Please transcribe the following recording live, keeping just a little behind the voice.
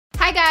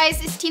Hi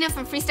guys, it's Tina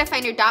from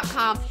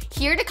freestufffinder.com,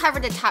 here to cover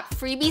the top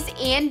freebies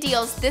and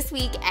deals this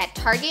week at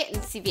Target and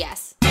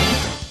CVS.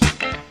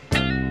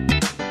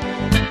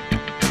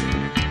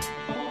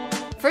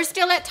 First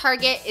deal at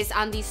Target is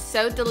on these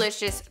So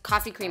Delicious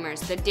coffee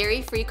creamers, the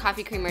dairy-free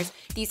coffee creamers.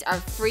 These are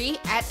free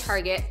at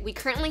Target. We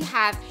currently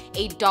have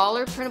a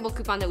 $1 printable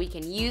coupon that we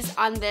can use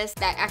on this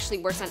that actually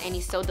works on any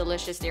So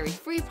Delicious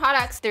dairy-free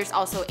products. There's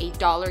also a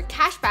 $1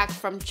 cashback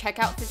from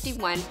checkout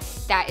 51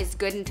 that is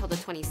good until the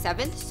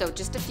 27th, so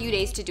just a few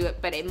days to do it,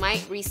 but it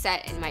might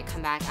reset and might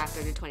come back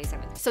after the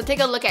 27th. So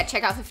take a look at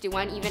checkout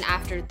 51 even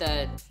after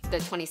the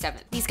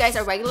 27th. These guys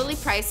are regularly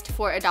priced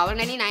for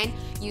 $1.99.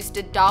 Use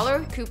the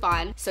 $1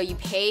 coupon, so you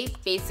pay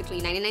basically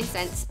 99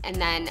 cents and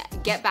then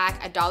get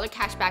back a $1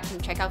 cashback from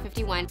checkout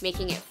 51,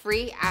 making it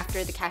free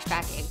after the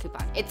cashback and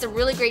coupon. It's a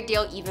really great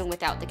deal even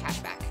without the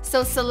cashback.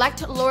 So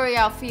select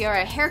L'Oreal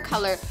Fiora hair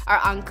color are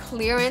on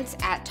clearance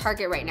at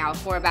Target right now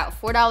for about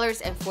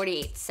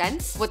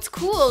 $4.48. What's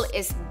cool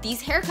is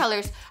these hair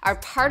colors are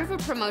part of a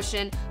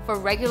promotion for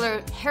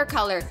regular hair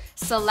color.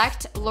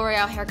 Select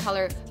L'Oreal hair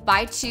color,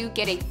 buy two,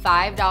 get a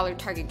 $5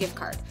 Target gift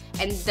card.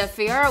 And the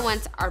Fiora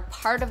ones are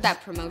part of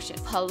that promotion.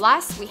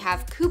 Plus, we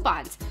have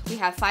coupons. We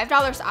have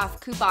 $5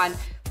 off coupon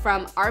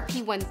from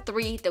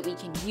RP13 that we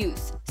can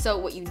use. So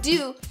what you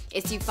do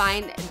is you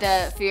find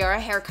the Fiora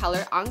hair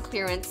color on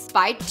clearance,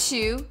 buy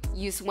two,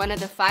 use one of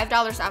the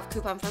 $5 off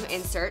coupon from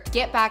insert,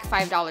 get back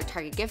 $5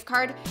 Target gift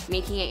card,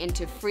 making it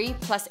into free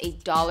plus a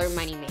 $1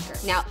 money maker.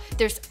 Now,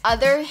 there's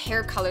other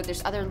hair color,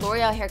 there's other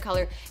L'Oreal hair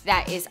color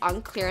that is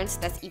on clearance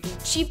that's even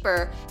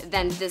cheaper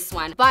than this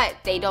one, but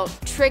they don't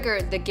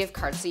trigger the gift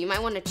card. So you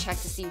might want to check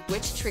to see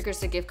which triggers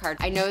the gift card.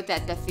 I know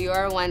that the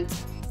Fiora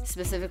ones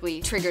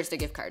specifically triggers the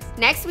gift card.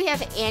 Next, we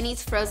have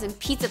Annie's frozen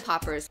pizza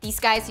poppers. These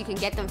guys, you can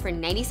get them for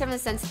 97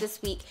 cents this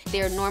week.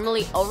 They are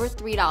normally over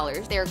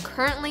 $3. They are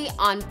currently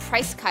on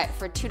price cut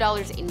for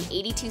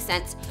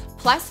 $2.82.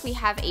 Plus, we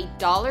have a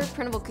 $1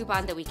 printable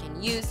coupon that we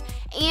can use,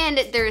 and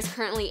there is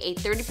currently a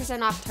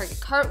 30% off Target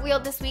cartwheel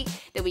this week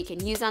that we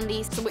can use on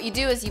these. So what you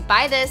do is you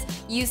buy this,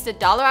 use the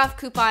 $1 off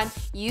coupon,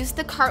 use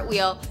the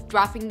cartwheel,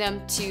 dropping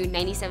them to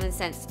 97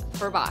 cents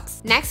per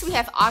box. Next, we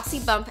have Oxy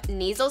Bump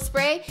nasal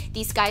spray.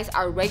 These guys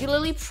are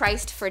regularly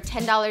priced for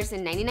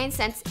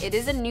 $10.99. It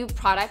is a new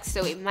product,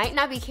 so it might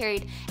not be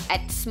carried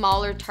at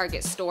smaller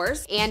Target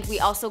stores. And we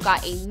also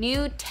got a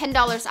new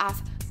 $10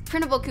 off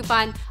printable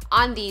coupon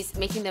on these,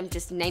 making them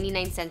just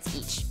 99 cents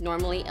each,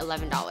 normally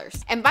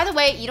 $11. And by the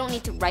way, you don't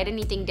need to write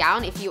anything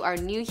down if you are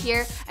new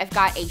here. I've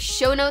got a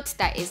show notes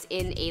that is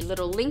in a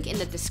little link in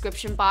the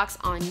description box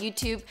on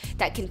YouTube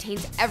that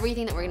contains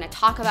everything that we're gonna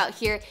talk about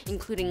here,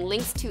 including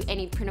links to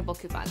any printable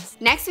coupons.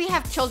 Next, we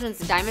have Children's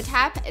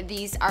Dimetap.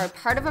 These are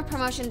part of a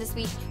promotion this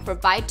week for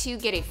buy two,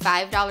 get a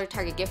 $5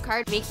 Target gift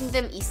card, making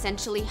them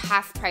essentially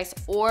half price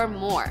or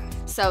more.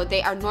 So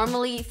they are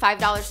normally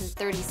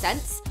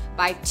 $5.30.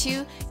 Buy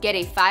two, get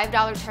a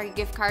 $5 Target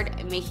gift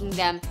card, making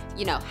them,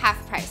 you know,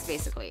 half price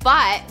basically.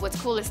 But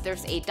what's cool is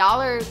there's a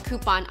 $1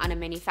 coupon on a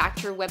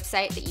manufacturer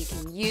website that you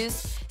can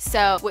use.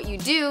 So what you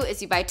do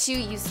is you buy two,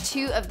 use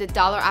two of the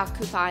 $1 off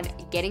coupon,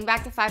 getting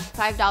back the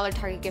 $5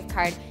 Target gift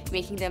card,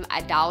 making them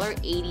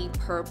 $1.80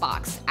 per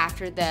box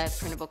after the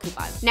printable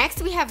coupon.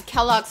 Next, we have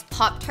Kellogg's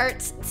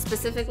Pop-Tarts,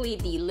 specifically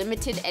the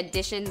limited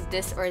edition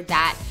this or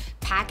that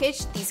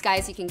package. These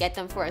guys, you can get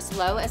them for as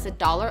low as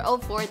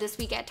 $1.04 this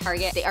week at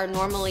Target. They are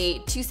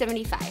normally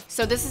 $2.75.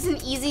 So this is an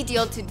easy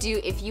deal to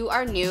do if you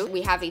are new.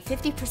 We have a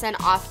 50%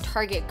 off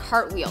Target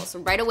cartwheel. So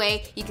right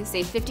away, you can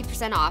save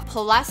 50% off.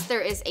 Plus,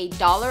 there is a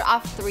 $1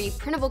 off 3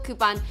 printable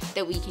coupon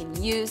that we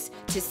can use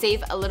to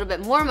save a little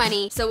bit more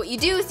money. So what you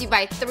do is you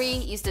buy 3,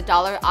 use the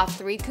 $1 off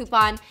 3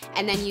 coupon,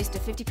 and then use the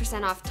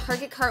 50% off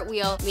Target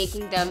cartwheel,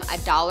 making them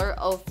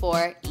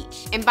 $1.04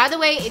 each. And by the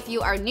way, if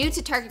you are new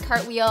to Target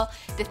cartwheel,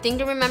 the thing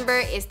to remember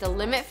is the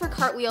limit for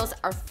cartwheels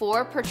are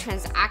 4 per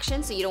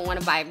transaction, so you don't want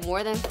to buy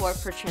more than 4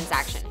 per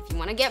transaction. If you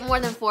want to get more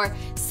than 4,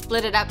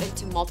 split it up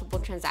into multiple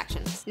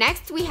transactions.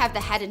 Next, we have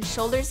the Head and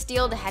Shoulders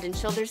deal. The Head and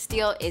Shoulders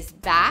deal is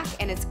back,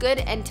 and it's good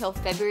until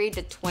February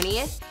the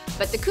 20th,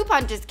 but the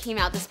coupon just came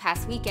out this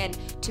past weekend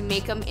to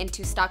make them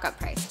into stock up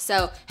price.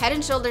 So Head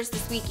and Shoulders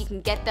this week, you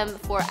can get them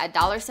for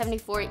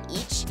 $1.74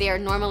 each. They are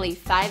normally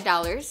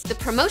 $5. The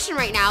promotion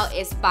right now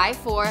is buy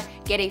 4,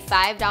 get a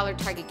 $5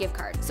 Target gift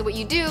card. So what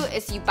you do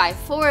is you buy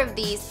 4 of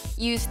these,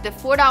 use the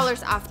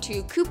 $4 off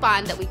 2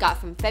 coupon that we got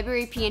from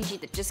February P&G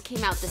that just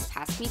came out this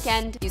past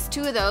weekend, use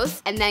 2 of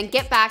those, and then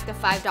get back the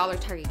 $5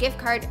 Target gift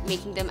card,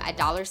 making them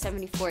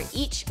 $1.74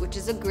 each, which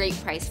is a great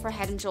price for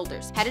Head and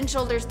Shoulders. Head and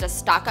Shoulders, the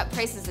stock up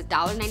price is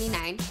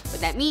 $1.99.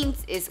 What that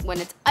means is when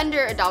it's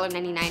under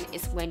 $1.99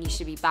 is when you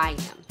should be buying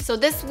them. So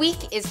this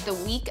week is the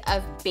week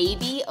of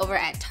baby over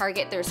at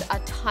Target. There's a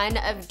ton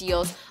of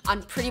deals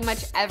on pretty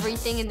much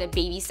everything in the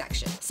baby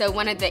section. So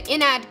one of the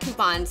in-ad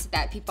coupons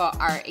that people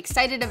are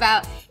excited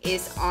about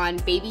is on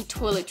baby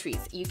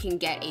toiletries. You can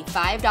get a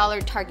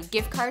 $5 Target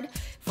gift card,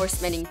 for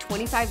spending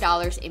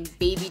 $25 in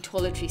baby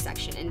toiletry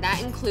section, and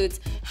that includes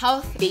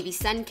health, baby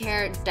sun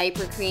care,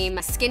 diaper cream,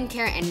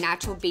 skincare, and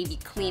natural baby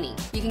cleaning.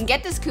 You can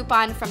get this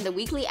coupon from the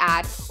weekly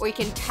ad, or you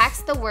can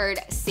text the word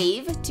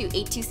SAVE to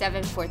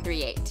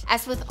 827-438.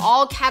 As with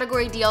all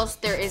category deals,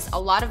 there is a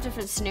lot of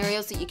different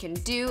scenarios that you can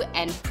do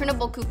and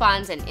printable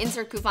coupons and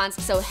insert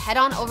coupons, so head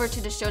on over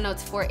to the show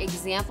notes for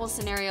example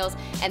scenarios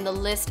and the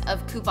list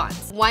of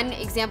coupons. One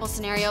example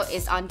scenario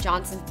is on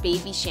Johnson's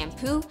baby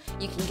shampoo.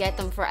 You can get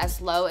them for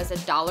as low as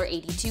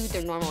 $1.82.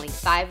 They're normally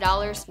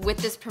 $5 with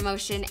this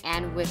promotion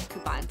and with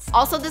coupons.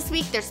 Also this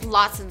week, there's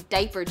lots of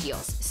diaper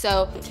deals.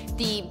 So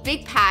the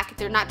big pack,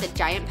 they're not the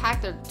giant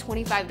pack, they're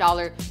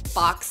 $25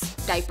 box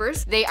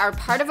diapers. They are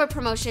part of a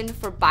promotion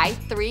for buy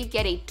 3,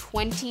 get a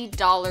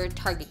 $20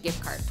 Target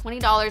gift card.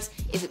 $20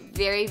 is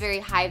very, very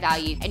high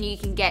value, and you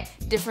can get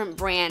different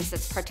brands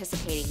that's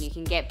participating. You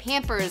can get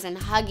Pampers and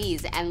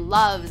Huggies and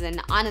Loves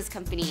and Honest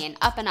Company and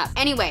Up and Up.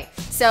 Anyway,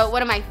 so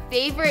one of my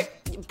favorite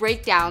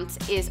breakdowns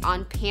is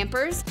on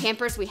Pampers.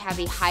 Pampers, we have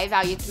a high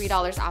value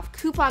 $3 off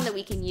coupon that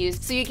we can use.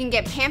 So you can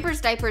get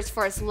Pampers diapers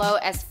for as low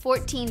as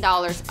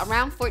 $14,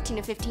 around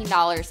 $14 to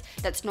 $15.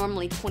 That's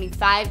normally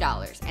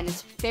 $25, and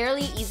it's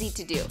fairly easy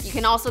to do. You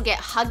can also get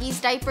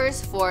Huggies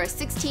diapers for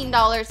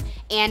 $16,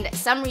 and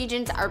some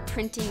regions are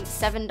printing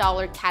 $7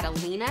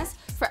 Catalinas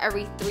for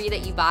every 3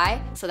 that you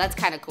buy, so that's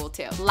kind of cool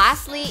too.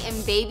 Lastly,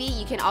 in baby,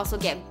 you can also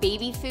get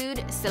baby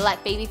food.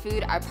 Select baby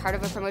food are part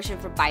of a promotion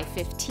for buy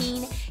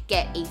 15,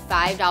 get a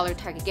 $5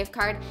 Target gift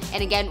card.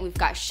 And again, we've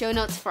got show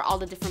notes for all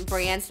the different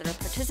brands that are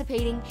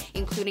participating,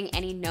 including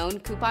any known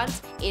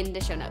coupons in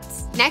the show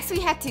notes. Next, we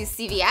head to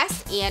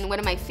CVS, and one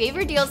of my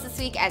favorite deals this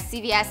week at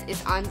CVS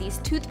is on these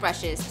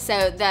toothbrushes.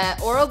 So the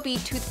Oral-B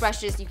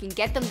toothbrushes, you can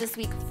get them this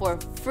week for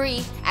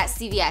free at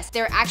CVS.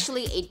 They're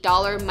actually a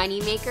 $1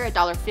 moneymaker, a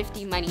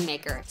 $1.50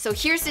 moneymaker. So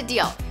here's the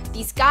deal.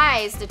 These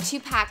guys, the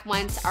 2-pack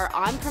ones, are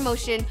on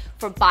promotion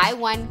for buy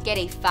 1, get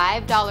a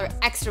 $5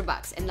 extra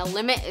bucks, and the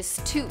limit is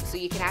 2, so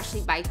you can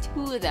actually buy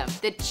 2 of them.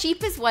 The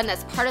cheapest one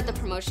that's part of the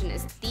promotion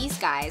is these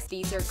guys.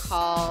 These are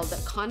called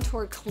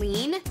Contour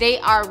Clean. They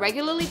are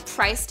regularly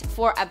priced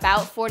for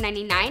about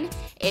 $4.99.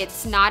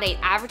 It's not an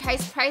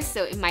advertised price,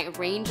 so it might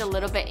range a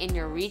little bit in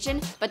your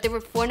region, but they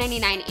were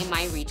 $4.99 in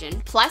my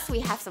region. Plus, we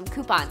have some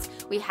coupons.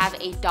 We have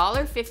a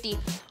 $1.50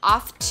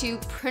 off 2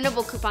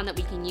 printable coupon that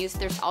we can use.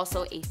 There's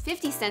also a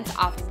 50 cents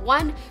off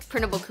 1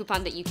 printable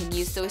coupon that you can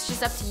use, so it's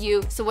just up to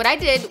you. So what I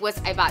did was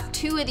I bought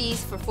 2 of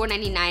these for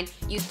 $4.99,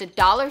 used the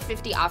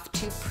 $1.50 off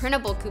 2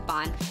 printable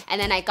coupon, and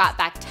then I got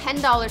back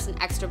 $10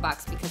 in extra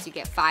bucks because you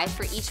get 5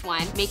 for each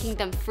one, making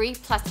them free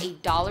plus a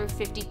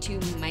 $1.52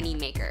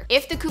 moneymaker.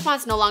 If the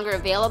coupon's no longer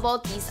available,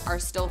 these are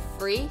still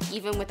free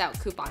even without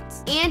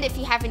coupons. And if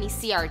you have any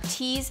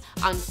CRTs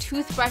on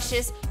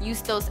toothbrushes,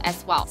 use those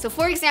as well. So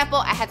for example,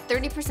 I had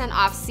 30%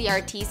 off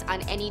CRTs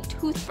on any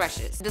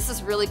toothbrushes. This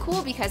is really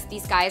cool because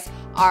these guys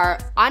are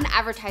on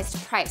advertised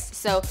price.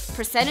 So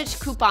percentage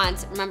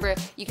coupons, remember,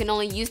 you can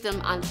only use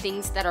them on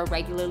things that are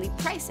regularly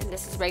priced, and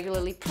this is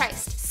regularly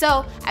priced.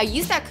 So I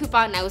used that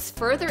coupon and I was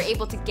further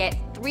able to get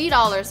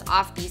 $3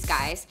 off these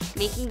guys,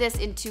 making this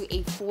into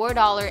a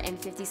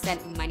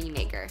 $4.50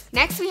 moneymaker.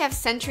 Next, we have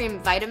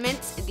Centrium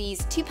vitamins.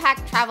 These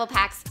 2-pack travel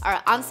packs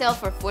are on sale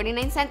for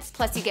 49 cents,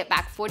 plus you get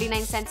back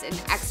 49 cents in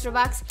extra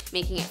bucks,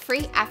 making it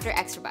free after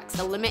extra bucks.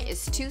 The limit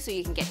is 2, so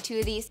you can get 2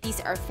 of these.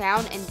 These are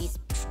found in these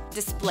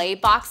display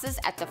boxes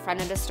at the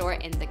front of the store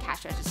in the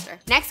cash register.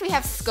 Next, we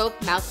have Scope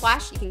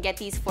mouthwash. You can get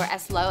these for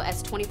as low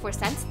as 24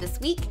 cents this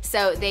week.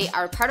 So they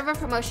are part of a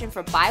promotion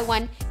for buy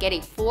 1, get a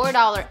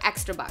 $4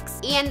 extra bucks.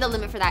 And the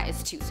limit for that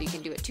is 2, so you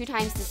can do it 2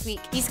 times this week.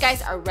 These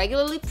guys are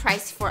regularly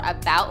priced for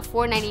about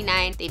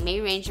 $4.99. They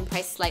may range in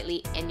price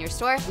slightly in your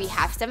store. We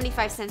have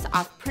 75 cents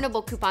off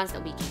printable coupons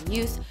that we can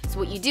use. So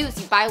what you do is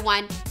you buy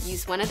 1,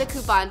 use 1 of the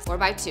coupons, or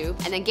buy 2,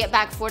 and then get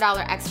back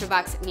 $4 extra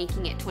bucks,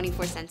 making it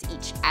 24 cents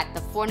each at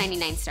the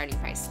 $4.99 starting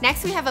price.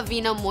 Next, we have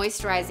Aveeno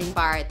moisturizing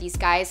bar. These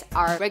guys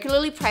are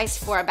regularly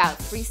priced for about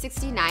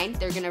 $3.69.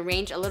 They're gonna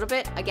range a little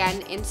bit,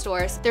 again, in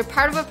stores. They're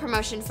part of a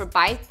promotion for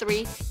buy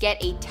 3, get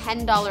a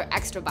 $10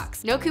 extra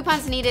bucks. No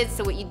coupons needed,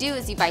 so what you do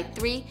is you buy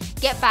 3,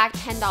 get back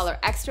 $10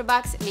 extra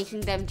bucks,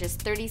 making them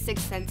just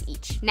 36 cents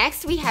each.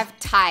 Next, we have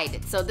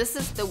Tide. So this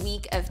is the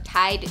week of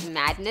Tide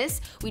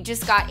Madness. We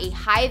just got a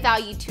high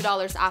value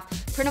 $2 off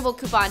printable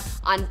coupon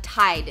on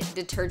Tide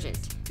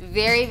detergent.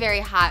 Very,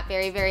 very hot,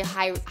 very, very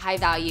high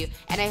value,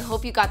 and I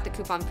hope you got the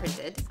coupon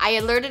printed. I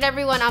alerted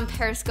everyone on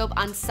Periscope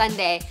on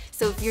Sunday,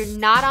 so if you're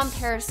not on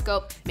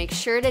Periscope, make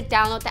sure to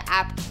download the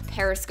app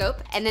Periscope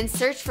and then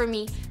search for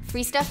me,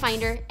 Free Stuff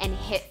Finder, and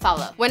hit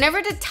follow.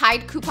 Whenever the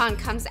Tide coupon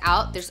comes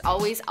out, there's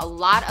always a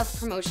lot of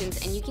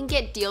promotions, and you can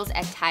get deals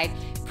at Tide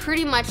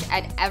pretty much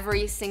at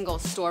every single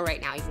store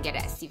right now. You can get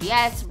it at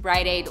CVS,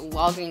 Rite Aid,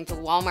 Walgreens,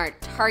 Walmart,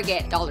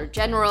 Target, Dollar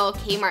General,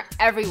 Kmart,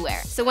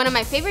 everywhere. So one of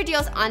my favorite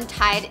deals on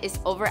Tide is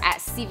over at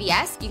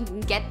CVS. You can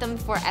get them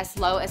for as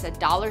low as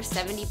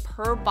 $1.70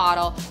 per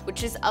bottle,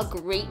 which is a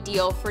great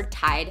deal for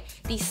Tide.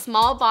 These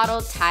small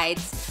bottle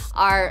Tides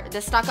are,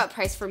 the stock up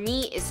price for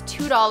me is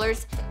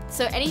 $2.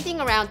 So anything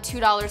around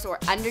 $2 or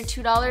under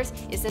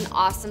 $2 is an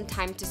awesome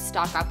time to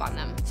stock up on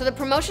them. So the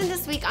promotion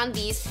this week on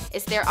these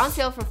is they're on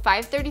sale for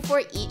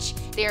 $5.34 each.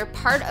 They are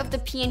part of the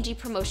P&G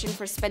promotion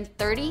for spend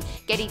 $30,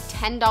 get a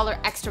 $10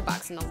 extra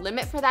bucks, and the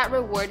limit for that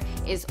reward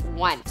is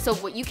 1. So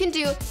what you can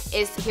do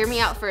is, hear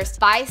me out first,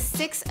 buy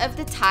 6 of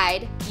the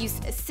Tide,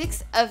 use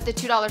 6 of the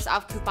 $2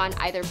 off coupon,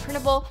 either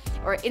printable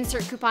or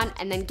insert coupon,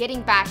 and then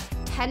getting back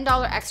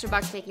 $10 extra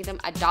bucks, making them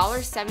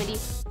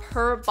 $1.70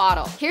 per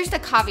bottle. Here's the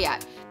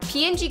caveat.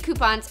 P&G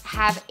coupons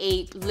have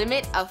a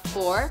limit of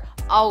 4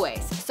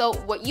 always. So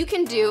what you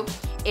can do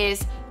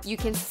is you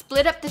can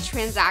split up the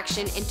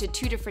transaction into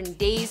 2 different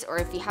days, or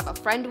if you have a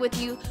friend with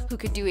you who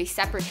could do a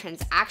separate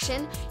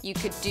transaction, you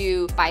could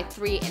do buy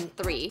 3 and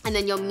 3, and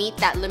then you'll meet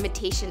that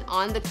limitation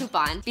on the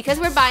coupon. Because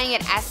we're buying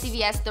it at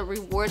CVS, the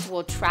rewards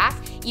will track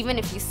even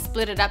if you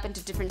split it up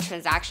into different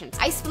transactions.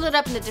 I split it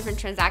up into different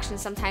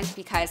transactions sometimes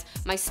because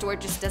my store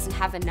just doesn't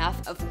have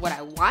enough of what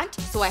I want,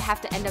 so I have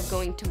to end up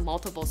going to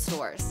multiple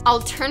stores.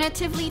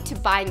 Alternatively to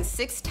buying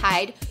 6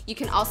 Tide, you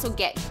can also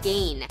get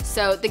Gain.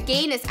 So the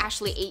Gain is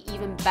actually an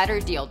even better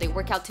deal. They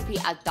work out to be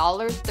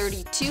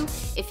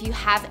 $1.32 if you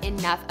have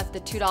enough of the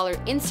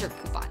 $2 insert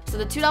coupon. So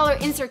the $2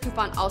 insert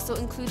coupon also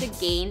includes a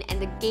Gain, and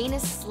the Gain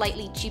is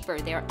slightly cheaper.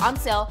 They're on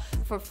sale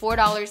for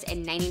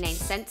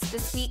 $4.99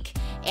 this week,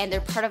 and they're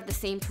part of the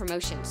same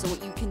promotion. So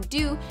what you can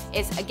do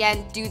is,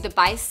 again, do the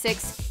buy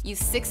 6, use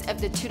 6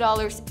 of the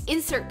 $2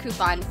 insert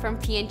coupon from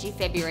P&G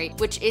February,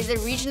 which is a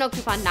regional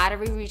coupon. Not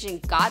every region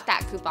got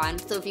that coupon.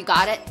 So if you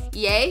got it,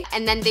 yay.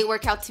 And then they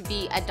work out to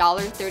be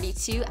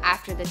 $1.32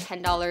 after the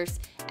 $10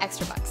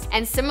 extra bucks.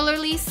 And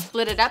similarly,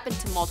 split it up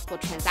into multiple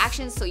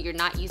transactions so you're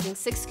not using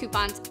 6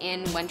 coupons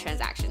in one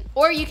transaction.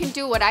 Or you can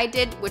do what I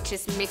did, which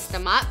is mix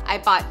them up. I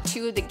bought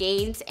 2 of the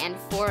Gains and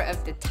 4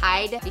 of the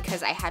Tide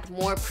because I had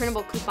more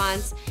printable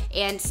coupons,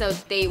 and so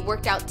they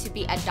worked out to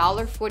be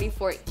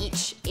 $1.44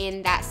 each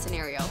in that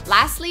scenario.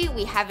 Lastly,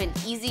 we have an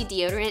easy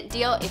deodorant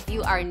deal. If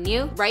you are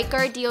new, Right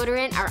Guard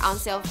deodorant are on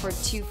sale for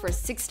 2 for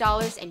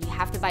 $6, and you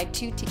have to buy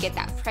 2 to get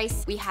that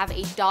price. We have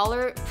a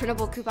 $1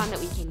 printable coupon that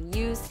we can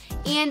use,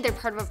 and they're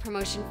part of a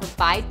promotion for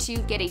buy 2,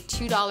 get a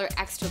 $2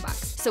 extra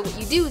bucks. So what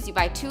you do is you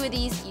buy 2 of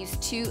these, use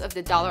 2 of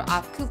the $1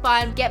 off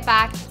coupon, get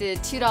back the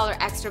 $2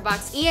 extra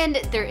bucks, and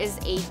there is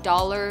a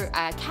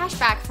 $1 cash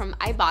back from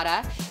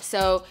Ibotta.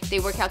 So they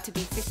work out to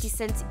be 50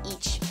 cents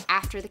each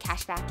after the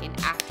cashback and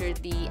after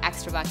the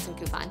extra bucks and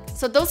coupon.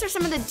 So those are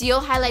some of the deal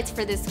highlights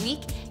for this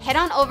week. Head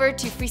on over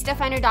to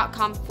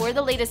freestufffinder.com for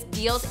the latest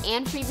deals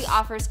and freebie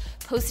offers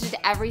posted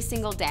every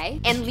single day,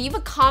 and leave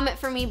a comment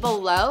for me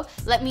below.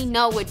 Let me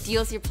know what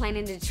deals you're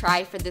planning to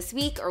try for this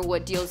week, or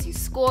what deals you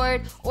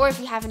scored, or if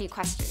you have any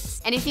questions.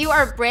 And if you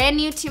are brand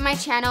new to my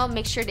channel,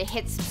 make sure to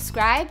hit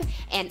subscribe,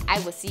 and I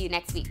will see you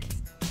next week.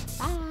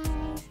 Bye.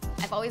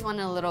 I've always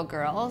wanted a little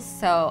girl,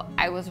 so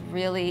I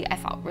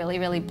felt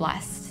really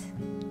blessed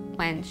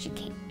when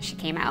she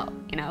came out,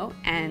 you know,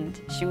 and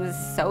she was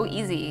so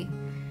easy.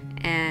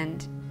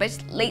 But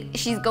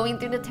she's going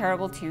through the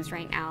terrible twos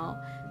right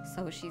now,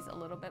 so she's a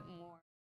little bit more